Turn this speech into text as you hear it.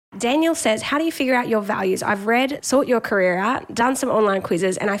Daniel says, how do you figure out your values? I've read Sort Your Career Out, done some online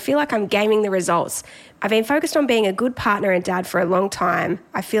quizzes, and I feel like I'm gaming the results. I've been focused on being a good partner and dad for a long time.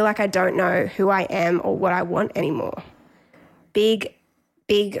 I feel like I don't know who I am or what I want anymore. Big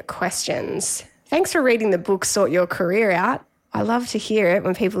questions. Thanks for reading the book Sort Your Career Out. I love to hear it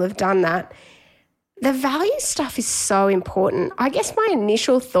when people have done that. The value stuff is so important. I guess my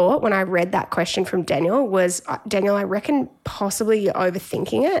initial thought when I read that question from Daniel was, Daniel, I reckon possibly you're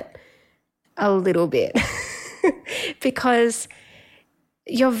overthinking it a little bit because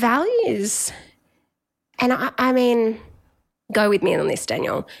your values, and I mean, go with me on this,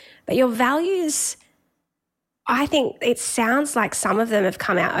 Daniel, but your values, I think it sounds like some of them have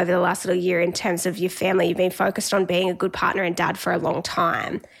come out over the last little year in terms of your family. You've been focused on being a good partner and dad for a long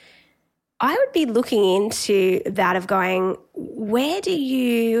time. I would be looking into that of going, where do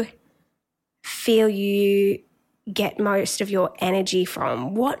you feel you get most of your energy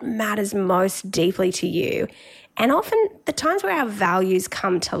from? What matters most deeply to you? And often the times where our values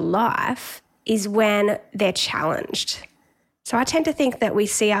come to life is when they're challenged. So I tend to think that we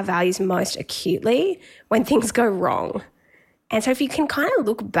see our values most acutely when things go wrong. And so if you can kind of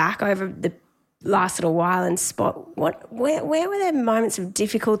look back over the last little while and spot where were there moments of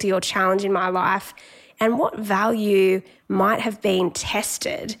difficulty or challenge in my life and what value might have been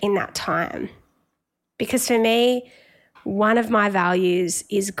tested in that time. Because for me, one of my values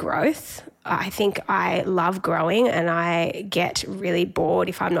is growth. I think I love growing and I get really bored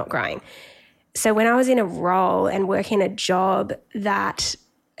if I'm not growing. So when I was in a role and working a job that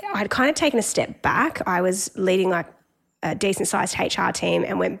I'd kind of taken a step back, I was leading like a decent-sized HR team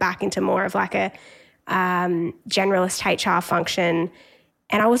and went back into more of like a generalist HR function,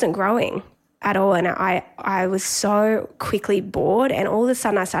 and I wasn't growing at all. And I was so quickly bored, and all of a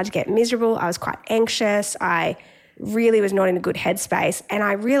sudden I started to get miserable. I was quite anxious. I really was not in a good headspace. And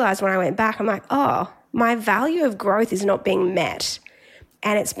I realised when I went back, I'm like, oh, my value of growth is not being met,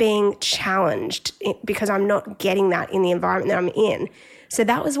 and it's being challenged because I'm not getting that in the environment that I'm in. So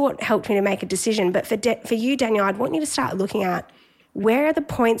that was what helped me to make a decision. But for you, Daniel, I'd want you to start looking at where are the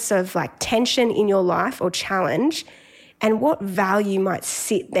points of like tension in your life or challenge, and what value might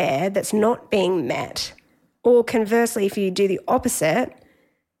sit there that's not being met. Or conversely, if you do the opposite,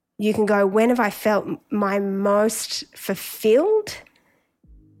 you can go, when have I felt my most fulfilled,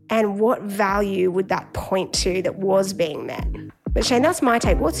 and what value would that point to that was being met? But Shane, that's my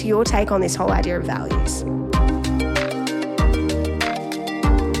take. What's your take on this whole idea of values?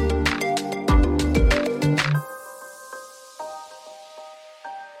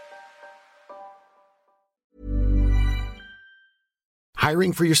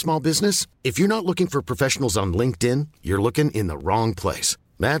 Hiring for your small business? If you're not looking for professionals on LinkedIn, you're looking in the wrong place.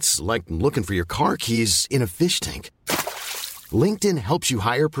 That's like looking for your car keys in a fish tank. LinkedIn helps you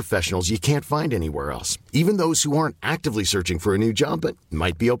hire professionals you can't find anywhere else, even those who aren't actively searching for a new job but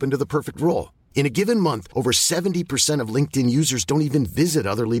might be open to the perfect role. In a given month, over 70% of LinkedIn users don't even visit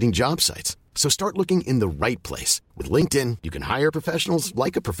other leading job sites. So start looking in the right place. With LinkedIn, you can hire professionals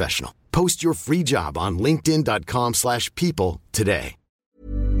like a professional. Post your free job on linkedin.com/people today.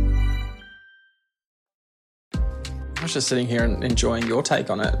 I was just sitting here and enjoying your take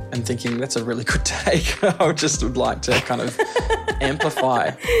on it and thinking that's a really good take. I would like to kind of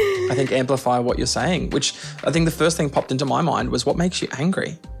amplify what you're saying, which I think the first thing popped into my mind was what makes you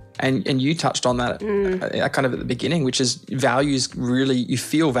angry? And you touched on that kind of at the beginning, which is values. Really, you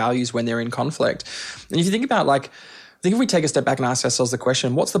feel values when they're in conflict. And if you think about I think if we take a step back and ask ourselves the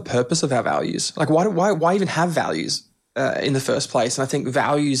question, what's the purpose of our values? Like why even have values in the first place? And I think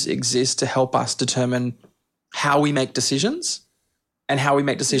values exist to help us determine how we make decisions and how we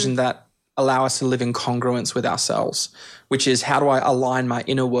make decisions that allow us to live in congruence with ourselves, which is how do I align my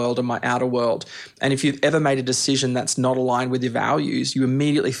inner world and my outer world? And if you've ever made a decision that's not aligned with your values, you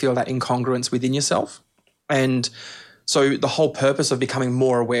immediately feel that incongruence within yourself. And so the whole purpose of becoming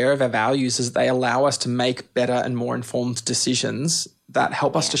more aware of our values is they allow us to make better and more informed decisions that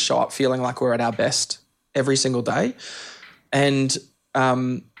help us to show up feeling like we're at our best every single day. And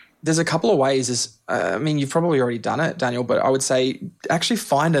there's a couple of ways. You've probably already done it, Daniel, but I would say actually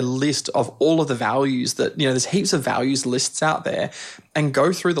find a list of all of the values that, there's heaps of values lists out there, and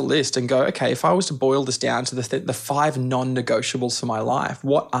go through the list and go, okay, if I was to boil this down to the 5 non-negotiables for my life,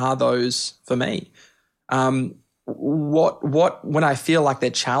 what are those for me? What when I feel like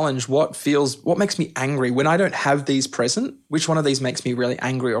they're challenged, what makes me angry when I don't have these present? Which one of these makes me really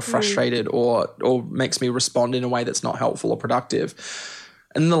angry or frustrated or makes me respond in a way that's not helpful or productive?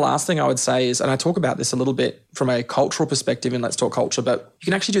 And then the last thing I would say is, and I talk about this a little bit from a cultural perspective in Let's Talk Culture, but you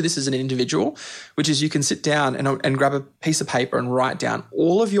can actually do this as an individual, which is you can sit down and grab a piece of paper and write down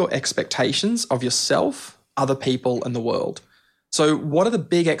all of your expectations of yourself, other people, and the world. So what are the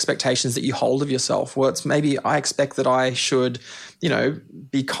big expectations that you hold of yourself? Well, it's maybe I expect that I should,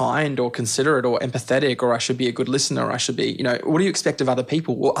 be kind or considerate or empathetic, or I should be a good listener, or I should be, what do you expect of other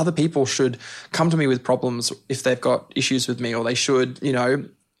people? Well, other people should come to me with problems if they've got issues with me, or they should,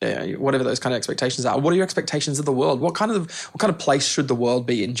 whatever those kind of expectations are. What are your expectations of the world? What kind of place should the world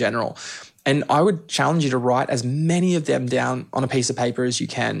be in general? And I would challenge you to write as many of them down on a piece of paper as you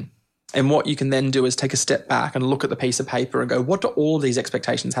can. And what you can then do is take a step back and look at the piece of paper and go, what do all of these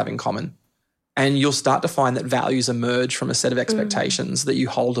expectations have in common? And you'll start to find that values emerge from a set of expectations that you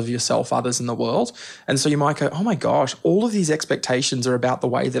hold of yourself, others, and the world. And so you might go, oh my gosh, all of these expectations are about the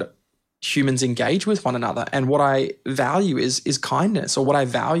way that humans engage with one another. And what I value is kindness, or what I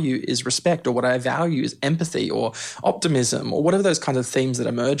value is respect, or what I value is empathy or optimism, or whatever those kinds of themes that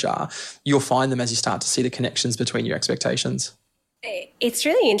emerge are. You'll find them as you start to see the connections between your expectations. It's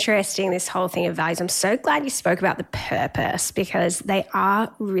really interesting, this whole thing of values. I'm so glad you spoke about the purpose, because they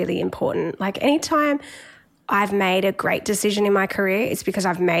are really important. Like, anytime I've made a great decision in my career, it's because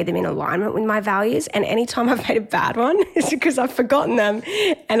I've made them in alignment with my values. And anytime I've made a bad one, it's because I've forgotten them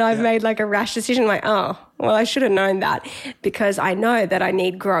and I've made like a rash decision, like, oh, well, I should have known that, because I know that I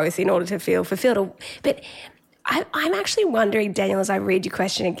need growth in order to feel fulfilled. But I'm actually wondering, Daniel, as I read your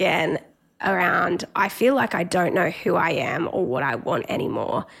question again, around, I feel like I don't know who I am or what I want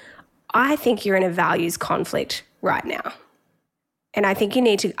anymore. I think you're in a values conflict right now. And I think you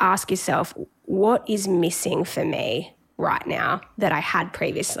need to ask yourself, what is missing for me right now that I had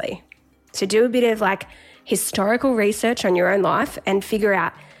previously? So do a bit of like historical research on your own life and figure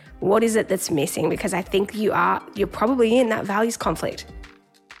out what is it that's missing, because I think you're probably in that values conflict.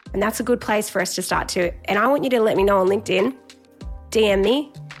 And that's a good place for us to start to. And I want you to let me know on LinkedIn, DM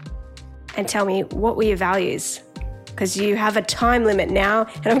me, and tell me, what were your values? Because you have a time limit now,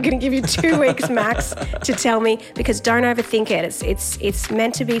 and I'm going to give you 2 weeks max to tell me, because don't overthink it. It's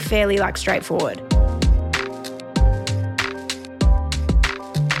meant to be fairly like straightforward.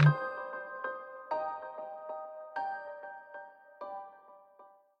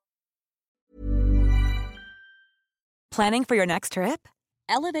 Planning for your next trip?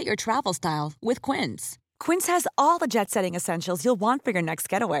 Elevate your travel style with Quince. Quince has all the jet-setting essentials you'll want for your next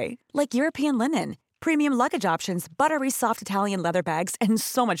getaway, like European linen, premium luggage options, buttery soft Italian leather bags, and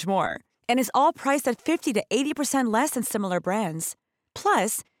so much more. And is all priced at 50 to 80% less than similar brands.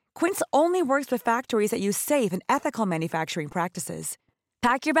 Plus, Quince only works with factories that use safe and ethical manufacturing practices.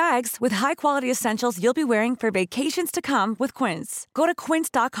 Pack your bags with high-quality essentials you'll be wearing for vacations to come with Quince. Go to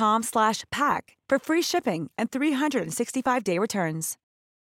quince.com/pack for free shipping and 365-day returns.